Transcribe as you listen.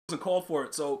wasn't called for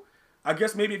it. So I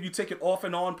guess maybe if you take it off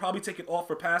and on, probably take it off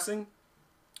for passing.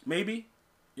 Maybe.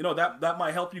 You know, that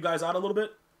might help you guys out a little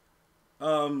bit.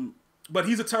 But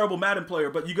he's a terrible Madden player.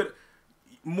 But you get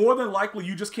more than likely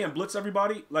you just can't blitz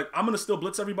everybody. Like, I'm gonna still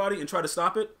blitz everybody and try to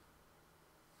stop it.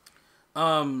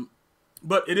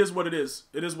 But it is what it is.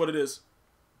 It is what it is.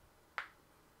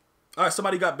 All right,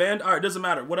 somebody got banned. All right, doesn't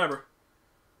matter. Whatever.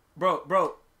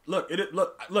 Bro, look,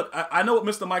 look. I know what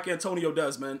Mr. Mike Antonio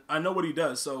does, man. I know what he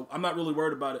does, so I'm not really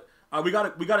worried about it. We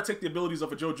gotta take the abilities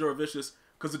of a Joe Juravicious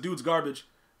because the dude's garbage,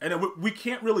 and then we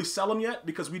can't really sell him yet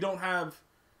because we don't have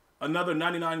another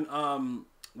 99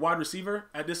 wide receiver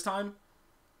at this time.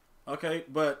 Okay,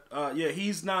 but yeah,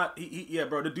 he's not. Yeah,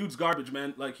 bro, the dude's garbage,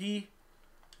 man. Like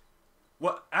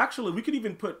well, actually, we could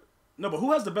even put no, but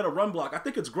who has the better run block? I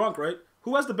think it's Grunk, right?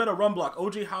 Who has the better run block,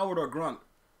 OJ Howard or Grunk?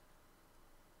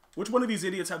 Which one of these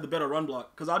idiots have the better run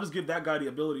block? Because I'll just give that guy the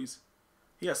abilities.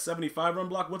 He has 75 run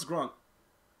block. What's Grunk?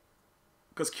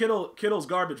 Because Kittle's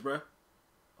garbage, bruh.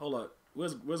 Hold up.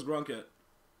 Where's Grunk at?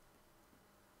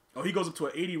 Oh, he goes up to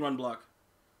an 80 run block.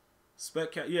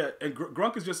 Spec cat. Yeah, and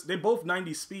Grunk is just... They both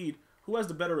 90 speed. Who has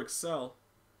the better excel?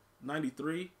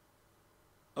 93?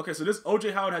 Okay, so this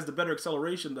OJ Howard has the better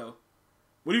acceleration, though.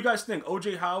 What do you guys think?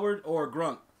 OJ Howard or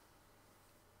Grunk?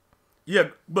 Yeah,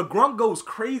 but Grunk goes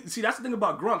crazy. See, that's the thing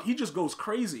about Grunk. He just goes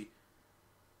crazy.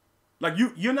 Like,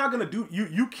 you're not going to do...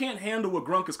 You can't handle what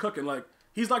Grunk is cooking. Like,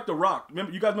 he's like The Rock.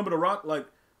 Remember, you guys remember The Rock? Like,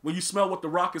 when you smell what The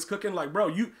Rock is cooking? Like,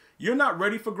 bro, you're not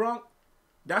ready for Grunk.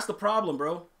 That's the problem,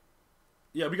 bro.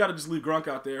 Yeah, we got to just leave Grunk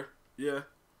out there. Yeah.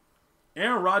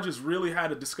 Aaron Rodgers really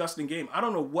had a disgusting game. I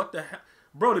don't know what the heck...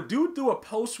 Bro, the dude threw a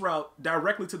post route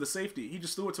directly to the safety. He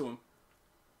just threw it to him.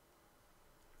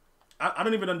 I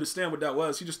don't even understand what that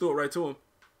was. He just threw it right to him.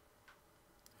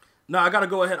 No, I got to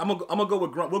go ahead. I'm gonna go with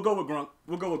Grunk. We'll go with Grunk.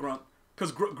 We'll go with Grunk.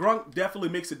 Because Grunk definitely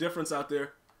makes a difference out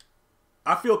there.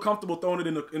 I feel comfortable throwing it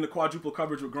in the quadruple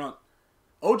coverage with Grunk.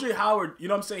 OJ Howard, you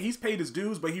know what I'm saying? He's paid his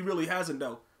dues, but he really hasn't,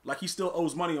 though. Like, he still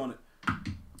owes money on it.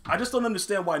 I just don't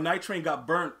understand why Night Train got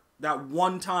burnt that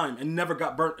one time and never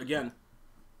got burnt again.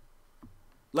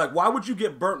 Like, why would you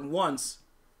get burnt once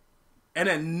and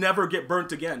then never get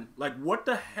burnt again? Like, what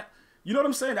the heck? You know what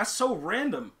I'm saying? That's so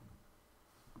random.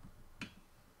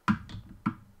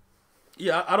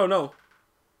 Yeah, I don't know.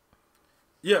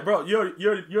 Yeah, bro, you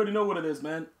already know what it is,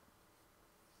 man.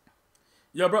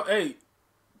 Yo, bro, hey,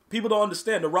 people don't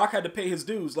understand. The Rock had to pay his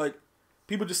dues. Like,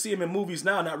 people just see him in movies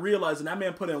now, not realizing that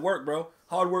man put in work, bro.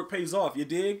 Hard work pays off. You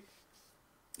dig?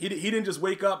 He didn't just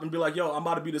wake up and be like, yo, I'm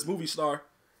about to be this movie star.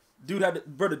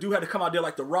 The dude had to come out there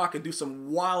like The Rock and do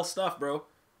some wild stuff, bro.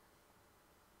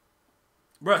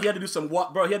 Bro, he had to do some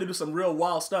real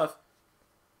wild stuff.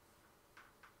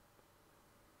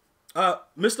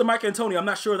 Mr. Mike Antonio, I'm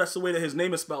not sure that's the way that his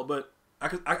name is spelled, but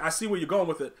I see where you're going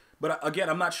with it. But again,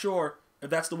 I'm not sure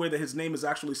if that's the way that his name is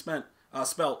actually spelled.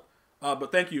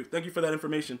 But thank you for that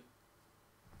information.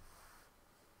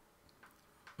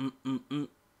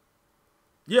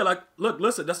 Yeah, like, look,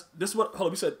 listen, this what, hold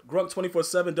on, we said Grunk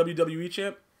 24/7 WWE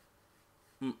champ.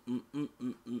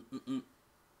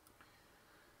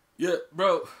 Yeah,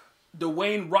 bro,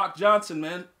 Dwayne Rock Johnson,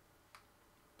 man.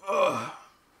 Ugh.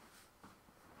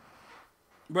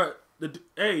 Bro,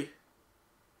 hey,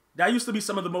 that used to be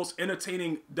some of the most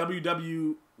entertaining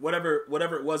WW whatever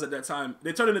it was at that time.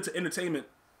 They turned it into entertainment.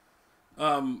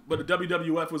 But the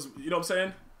WWF was, you know what I'm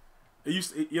saying? It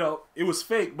used to, you know, it was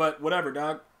fake, but whatever,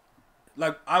 dog.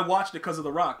 Like, I watched it because of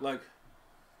The Rock. Like,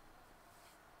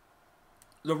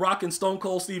 The Rock and Stone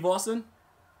Cold Steve Austin.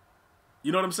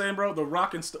 You know what I'm saying, bro? The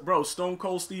Rock and Stone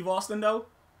Cold Steve Austin, though.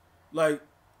 Like,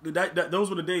 those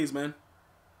were the days, man.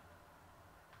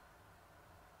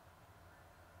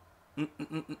 All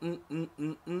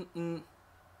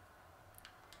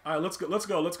right, let's go.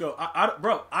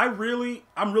 Bro, I'm really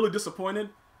disappointed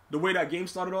the way that game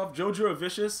started off. Joe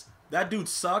Juravicious, that dude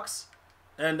sucks.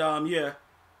 And yeah,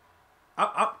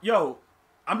 yo,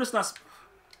 I'm just not.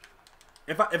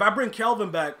 If I bring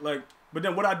Kelvin back, like, but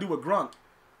then what I do with Grunk,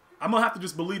 I'm gonna have to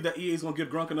just believe that EA's gonna give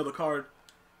Grunk another card,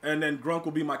 and then Grunk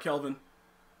will be my Kelvin,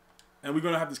 and we're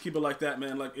gonna have to keep it like that,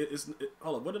 man. Like,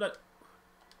 hold up,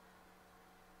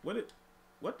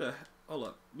 what the, hold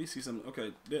up, let me see something.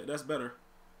 Okay, that's better.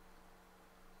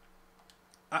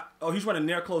 Oh, he's running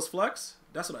near close flex.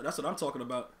 That's what I'm talking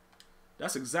about.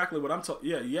 That's exactly what I'm talking.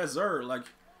 Yeah, yes sir. Like,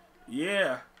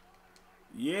 yeah,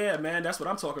 man. That's what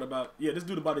I'm talking about. Yeah, this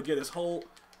dude about to get his whole,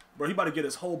 bro. He about to get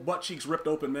his whole butt cheeks ripped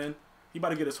open, man. He about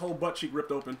to get his whole butt cheek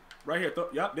ripped open right here.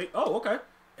 Yep. Oh, okay,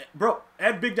 bro.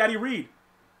 Ed Big Daddy Reed.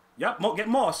 Yep. Get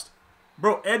mossed,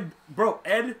 bro. Ed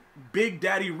Big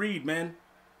Daddy Reed, man.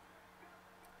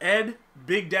 Ed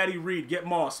Big Daddy Reed. Get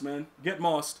mossed, man. Get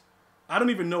mossed. I don't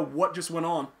even know what just went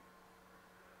on.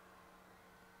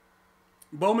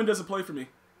 Bowman doesn't play for me.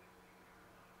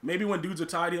 Maybe when dudes are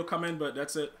tired, he'll come in, but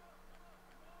that's it.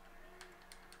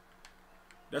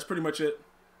 That's pretty much it.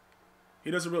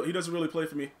 He doesn't really play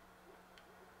for me.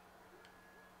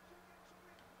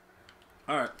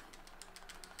 All right.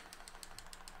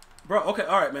 Bro, okay,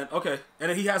 all right, man. Okay. And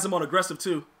then he has him on aggressive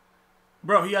too.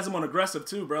 Bro, he has him on aggressive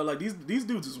too, bro. Like these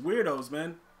dudes is weirdos,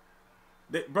 man.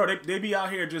 They be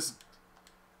out here just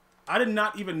I did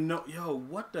not even know. Yo,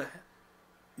 what the heck?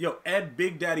 Yo, Ed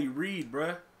Big Daddy Reed,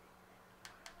 bruh.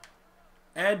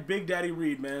 Ed Big Daddy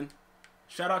Reed, man.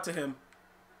 Shout out to him.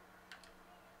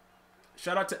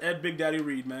 Shout out to Ed Big Daddy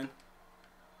Reed, man.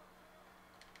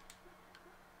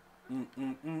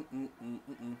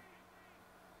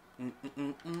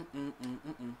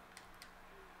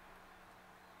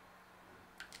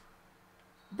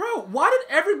 Bro, why did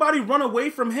everybody run away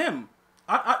from him?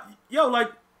 Yo,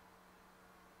 like,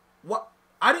 what?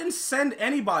 I didn't send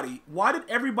anybody. Why did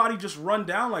everybody just run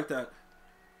down like that?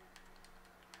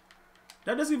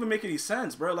 That doesn't even make any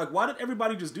sense, bro. Like, why did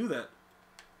everybody just do that?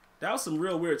 That was some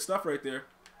real weird stuff right there.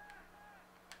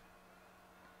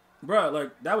 Bro,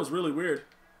 like, that was really weird.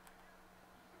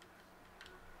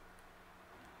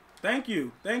 Thank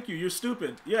you. Thank you. You're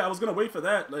stupid. Yeah, I was going to wait for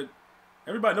that. Like,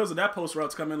 everybody knows that post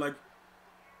route's coming. Like,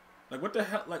 what the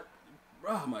hell? Like,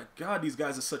 oh my God, these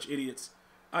guys are such idiots.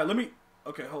 All right, let me...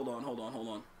 Okay, hold on.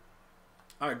 All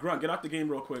right, Grunt, get out the game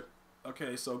real quick.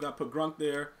 Okay, so got to put Grunt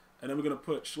there, and then we're going to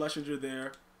put Schlesinger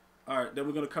there. All right, then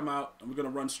we're going to come out, and we're going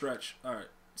to run stretch. All right,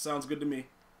 sounds good to me.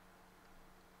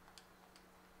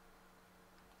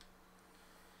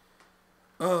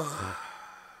 Oh.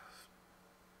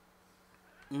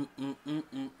 All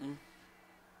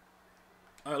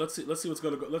right, let's see what's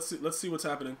going to go. Let's see what's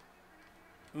happening.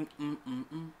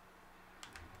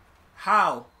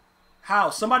 How?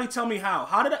 Somebody tell me how.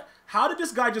 How did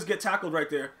this guy just get tackled right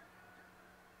there?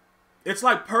 It's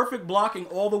like perfect blocking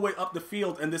all the way up the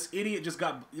field, and this idiot just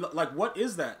got... Like, what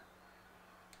is that?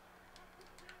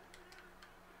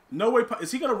 No way...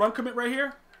 Is he going to run commit right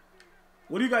here?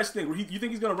 What do you guys think? You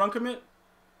think he's going to run commit?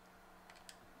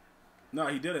 No,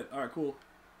 he didn't. All right, cool.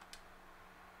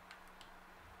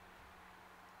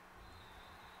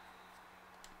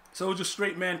 So it was just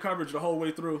straight man coverage the whole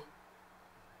way through.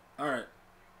 All right.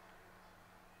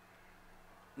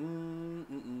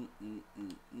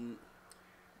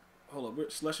 Hold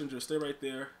up, Schlesinger, stay right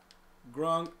there.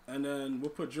 Gronk, and then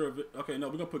we'll put Jerv. Okay, no,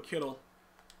 we're gonna put Kittle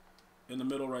in the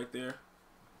middle right there.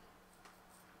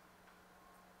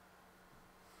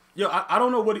 Yo, I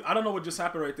don't know what just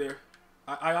happened right there.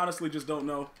 I honestly just don't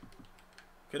know.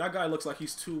 Okay, that guy looks like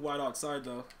he's too wide outside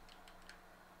though.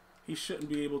 He shouldn't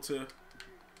be able to.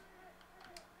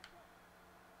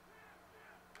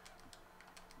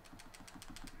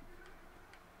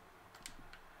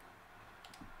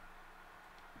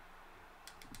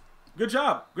 Good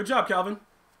job, Calvin.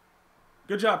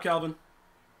 Good job, Calvin.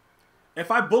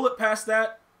 If I bullet past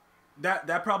that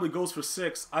probably goes for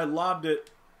 6. I lobbed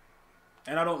it,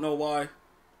 and I don't know why.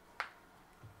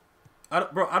 I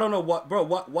don't know what, bro.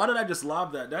 Why did I just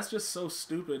lob that? That's just so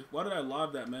stupid. Why did I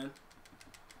lob that, man?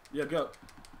 Yeah, go.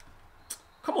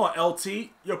 Come on,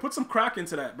 LT. Yo, put some crack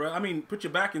into that, bro. I mean, put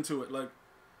your back into it. Like,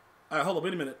 all right, hold on,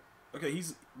 wait a minute. Okay,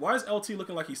 why is LT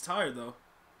looking like he's tired though?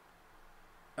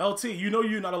 LT, you know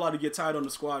you're not allowed to get tired on the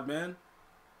squad, man.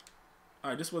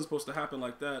 All right, this wasn't supposed to happen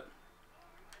like that.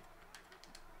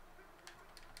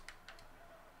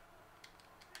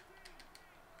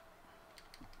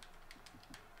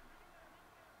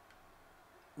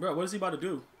 Bro, what is he about to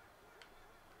do?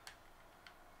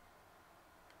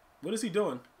 What is he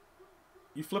doing?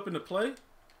 You flipping the play?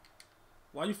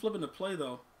 Why are you flipping the play,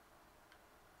 though?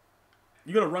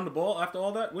 You gonna run the ball after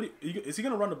all that? Is he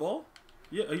gonna run the ball?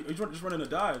 Yeah, he's just running a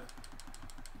dive.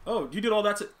 Oh, you did all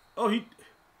that to... Oh, he...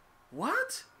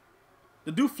 What?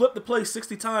 The dude flipped the play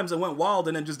 60 times and went wild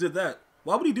and then just did that.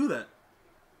 Why would he do that?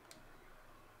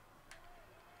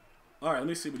 All right, let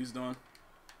me see what he's doing.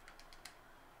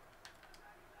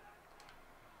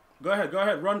 Go ahead,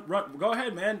 run. Go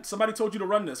ahead, man. Somebody told you to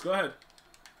run this. Go ahead.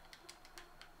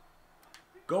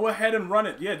 Go ahead and run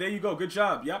it. Yeah, there you go. Good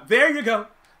job. Yep, there you go.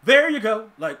 There you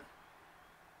go. Like,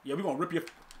 yeah, we're going to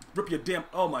rip your damn...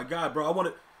 Oh, my God, bro. I want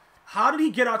to... How did he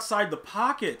get outside the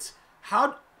pocket?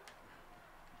 How...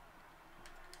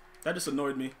 That just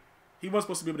annoyed me. He wasn't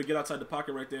supposed to be able to get outside the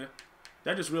pocket right there.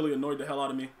 That just really annoyed the hell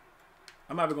out of me.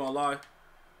 I'm not even going to lie.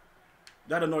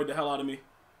 That annoyed the hell out of me.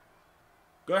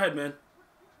 Go ahead, man.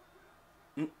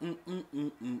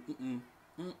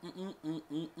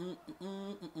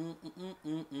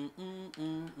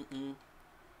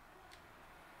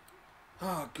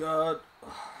 Oh God.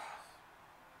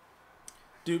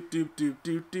 Doop doop doop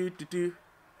doop doop doop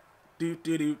doop doop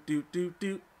doop doop doop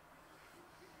doop.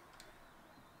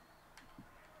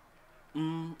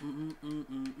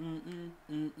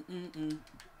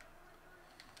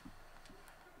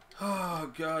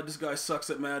 Oh God, this guy sucks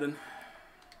at Madden.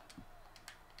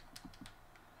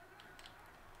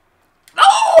 No!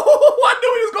 I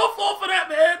knew he was gonna fall for that,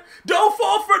 man. Don't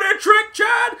fall for their trick,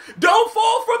 Chad. Don't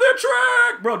fall for their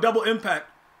trick, bro. Double impact,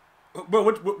 bro.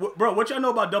 What y'all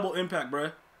know about double impact, bro?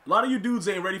 A lot of you dudes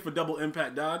ain't ready for double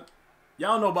impact, dog.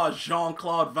 Y'all know about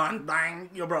Jean-Claude Van Damme.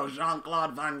 Yo, bro,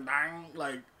 Jean-Claude Van Damme.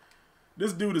 Like,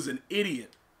 this dude is an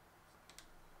idiot.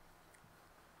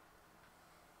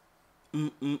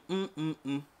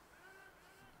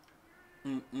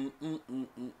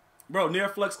 Bro, near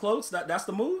flex close. That's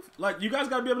the move. Like, you guys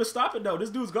gotta be able to stop it though. This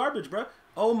dude's garbage, bro.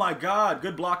 Oh my God,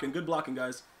 good blocking,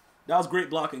 guys. That was great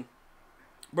blocking,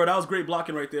 bro. That was great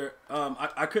blocking right there.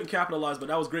 I couldn't capitalize, but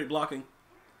that was great blocking.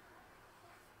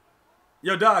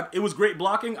 Yo, dog, it was great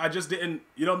blocking. I just didn't,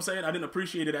 you know what I'm saying? I didn't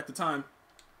appreciate it at the time.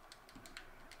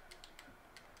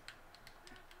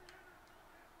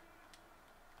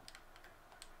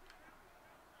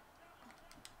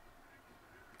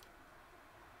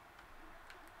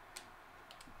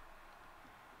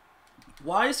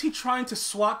 Why is he trying to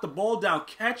swat the ball down?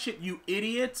 Catch it, you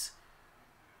idiot.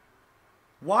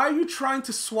 Why are you trying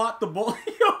to swat the ball?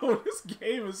 Yo, this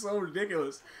game is so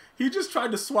ridiculous. He just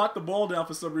tried to swat the ball down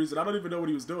for some reason. I don't even know what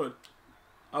he was doing.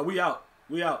 We out.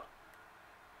 We out.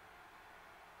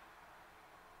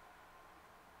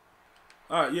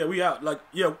 All right, yeah, we out. Like,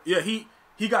 yeah, he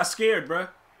got scared, bruh.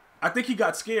 I think he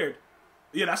got scared.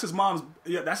 Yeah, that's his mom's.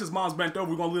 Yeah, that's his mom's bent over.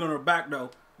 We're gonna lean on her back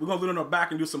though. We're gonna lean on her back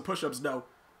and do some push-ups though.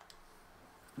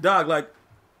 Dog, like,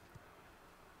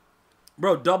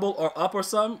 bro, double or up or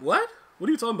something? What? What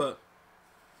are you talking about?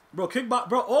 Bro, kickbox,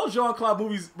 bro, all Jean-Claude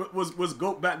movies was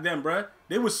GOAT back then, bruh.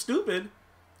 They was stupid,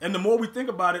 and the more we think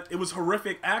about it, it was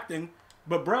horrific acting.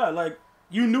 But, bruh, like,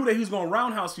 you knew that he was going to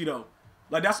roundhouse you, though.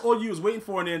 Like, that's all you was waiting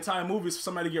for in the entire movie is for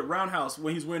somebody to get roundhouse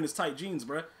when he's wearing his tight jeans,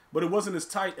 bruh. But it wasn't as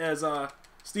tight as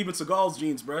Steven Seagal's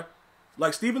jeans, bruh.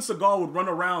 Like, Steven Seagal would run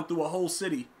around through a whole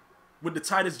city with the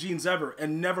tightest jeans ever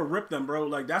and never rip them, bro.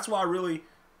 Like, that's why I really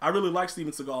like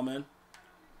Steven Seagal, man.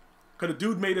 Cause the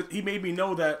dude made me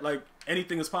know that, like,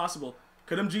 anything is possible.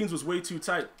 Cause them jeans was way too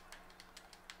tight.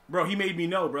 Bro, he made me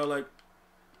know, bro, like,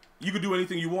 you could do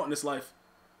anything you want in this life.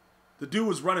 The dude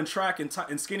was running track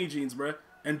in skinny jeans, bro,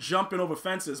 and jumping over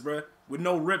fences, bro, with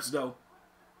no rips, though.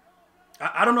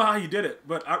 I don't know how he did it,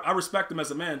 but I respect him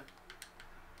as a man.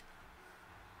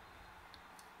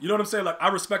 You know what I'm saying? Like, I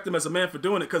respect him as a man for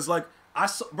doing it. Because, like,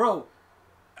 bro,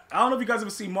 I don't know if you guys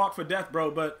ever seen Marked for Death, bro,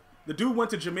 but the dude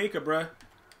went to Jamaica, bro,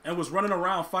 and was running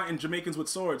around fighting Jamaicans with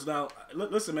swords. Now,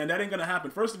 listen, man, that ain't going to happen.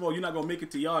 First of all, you're not going to make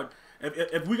it to yard.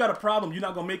 If we got a problem, you're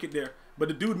not going to make it there. But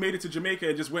the dude made it to Jamaica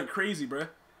and just went crazy, bro.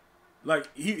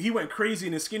 Like, he went crazy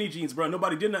in his skinny jeans, bro.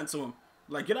 Nobody did nothing to him.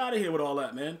 Like, get out of here with all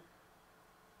that, man.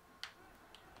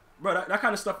 Bro, that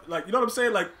kind of stuff, like, you know what I'm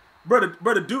saying? Like, bro,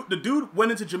 the dude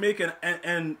went into Jamaica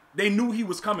and they knew he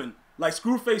was coming. Like,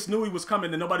 Screwface knew he was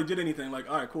coming and nobody did anything. Like,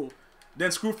 all right, cool.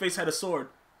 Then Screwface had a sword.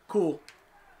 Cool.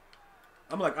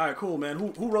 I'm like, all right, cool, man.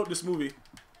 Who wrote this movie?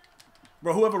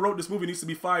 Bro, whoever wrote this movie needs to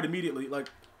be fired immediately. Like,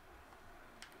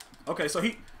 okay, so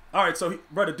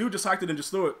bro, the dude just hiked it and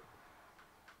just threw it.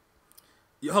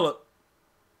 Yeah, hold up.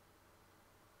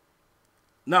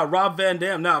 Nah, Rob Van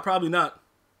Dam. Nah, probably not.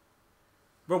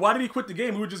 Bro, why did he quit the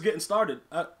game? We were just getting started.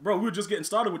 Bro, we were just getting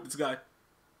started with this guy.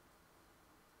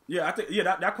 Yeah, I think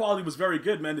that quality was very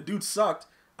good, man. The dude sucked.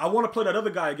 I want to play that other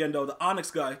guy again, though, the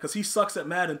Onyx guy, because he sucks at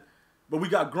Madden. But we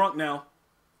got Grunk now.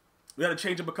 We got to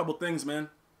change up a couple things, man.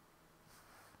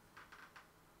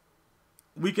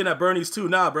 Weekend at Bernie's, too.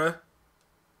 Nah, bruh.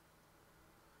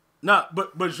 Nah,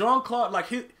 but Jean-Claude, like,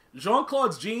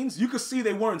 Jean-Claude's jeans, you could see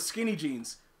they weren't skinny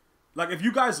jeans. Like, if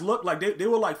you guys look, like, they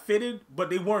were, like, fitted, but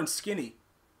they weren't skinny.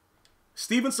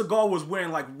 Steven Seagal was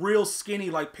wearing, like, real skinny,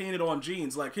 like, painted-on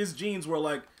jeans. Like, his jeans were,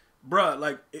 like, bruh,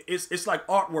 like, it's like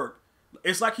artwork.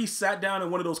 It's like he sat down in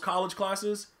one of those college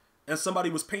classes, and somebody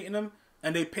was painting him,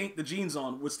 and they paint the jeans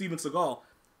on with Steven Seagal.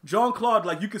 Jean-Claude,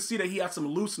 like, you could see that he had some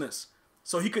looseness.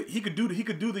 So he could do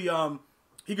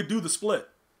the split.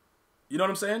 You know what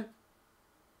I'm saying?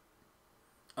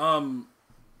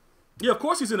 Yeah, of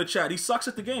course he's in the chat. He sucks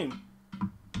at the game.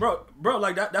 Bro,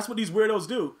 like, that's what these weirdos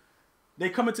do. They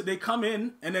come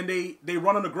in and then they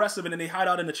run on aggressive and then they hide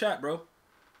out in the chat, bro.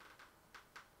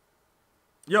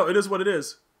 Yo, it is what it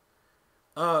is.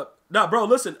 Nah, bro,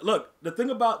 listen, look, the thing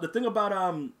about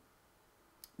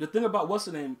what's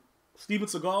the name? Steven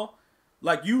Seagal,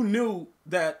 like, you knew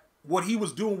that what he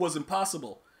was doing was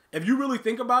impossible. If you really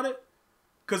think about it,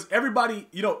 because everybody,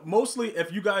 you know, mostly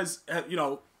if you guys, you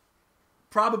know,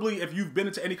 probably if you've been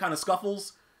into any kind of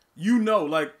scuffles, you know,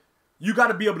 like, you got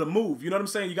to be able to move. You know what I'm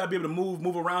saying? You got to be able to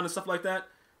move around and stuff like that.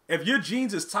 If your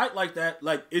jeans is tight like that,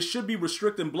 like, it should be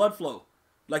restricting blood flow.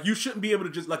 Like, you shouldn't be able to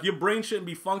just, like, your brain shouldn't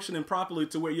be functioning properly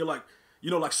to where you're, like, you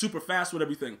know, like, super fast with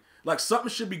everything. Like, something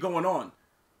should be going on.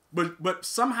 But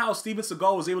somehow Steven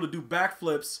Seagal was able to do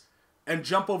backflips and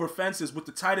jump over fences with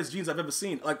the tightest jeans I've ever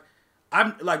seen. Like,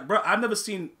 bro, I've never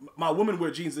seen my woman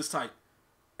wear jeans this tight.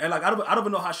 And, like, I don't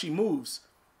even know how she moves.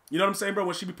 You know what I'm saying, bro?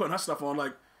 When she be putting her stuff on,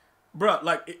 like, bro,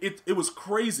 like, it was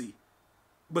crazy.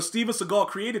 But Steven Seagal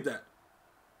created that.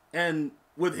 And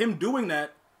with him doing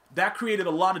that, that created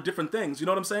a lot of different things. You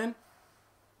know what I'm saying?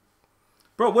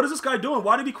 Bro, what is this guy doing?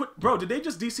 Why did he quit? Bro, did they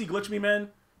just DC glitch me, man?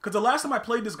 Because the last time I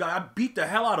played this guy, I beat the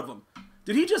hell out of him.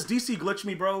 Did he just DC glitch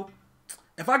me, bro?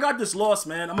 If I got this loss,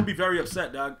 man, I'm going to be very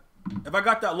upset, dog. If I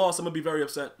got that loss, I'm going to be very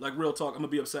upset. Like, real talk, I'm going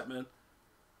to be upset, man.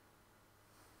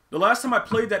 The last time I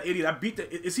played that idiot, I beat the...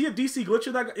 Is he a DC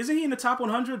glitcher? That guy? Isn't he in the top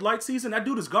 100 light season? That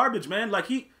dude is garbage, man. Like,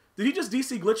 did he just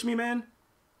DC glitch me, man?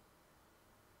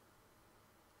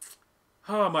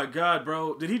 Oh, my God,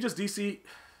 bro. Did he just DC...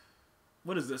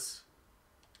 What is this?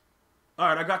 All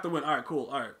right, I got the win. All right, cool.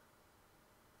 All right.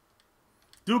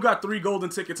 Dude got 3 golden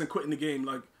tickets and quitting the game.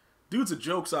 Like, dudes are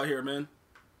jokes out here, man.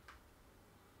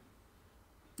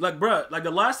 Like, bruh, like,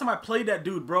 the last time I played that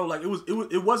dude, bro, like,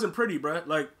 it wasn't pretty, bruh.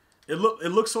 Like, it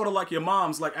looked sort of like your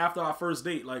mom's, like, after our first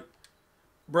date. Like,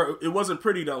 bro, it wasn't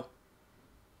pretty, though.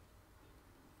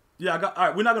 Yeah, all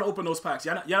right, we're not going to open those packs.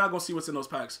 Y'all not going to see what's in those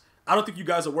packs. I don't think you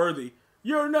guys are worthy.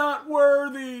 You're not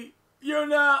worthy. You're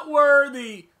not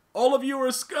worthy. All of you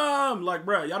are scum. Like,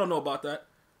 bruh, y'all don't know about that.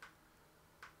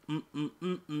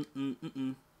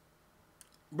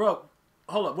 Bro,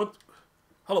 hold up.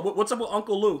 What's up with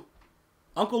Uncle Lou?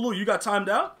 Uncle Lou, you got timed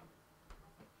out?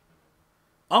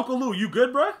 Uncle Lou, you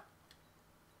good, bruh?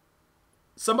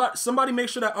 Somebody make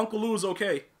sure that Uncle Lou is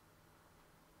okay.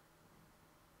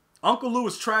 Uncle Lou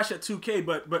is trash at 2K,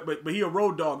 but he a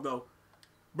road dog, though.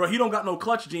 Bro, he don't got no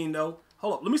clutch gene, though.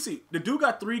 Hold up, let me see. The dude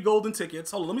got 3 golden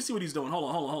tickets. Hold on, let me see what he's doing. Hold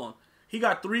on. He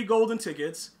got 3 golden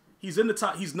tickets. He's in the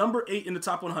top. He's number 8 in the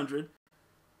top 100.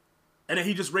 And then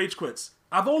he just rage quits.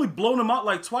 I've only blown him out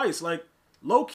like twice. Like, low-key,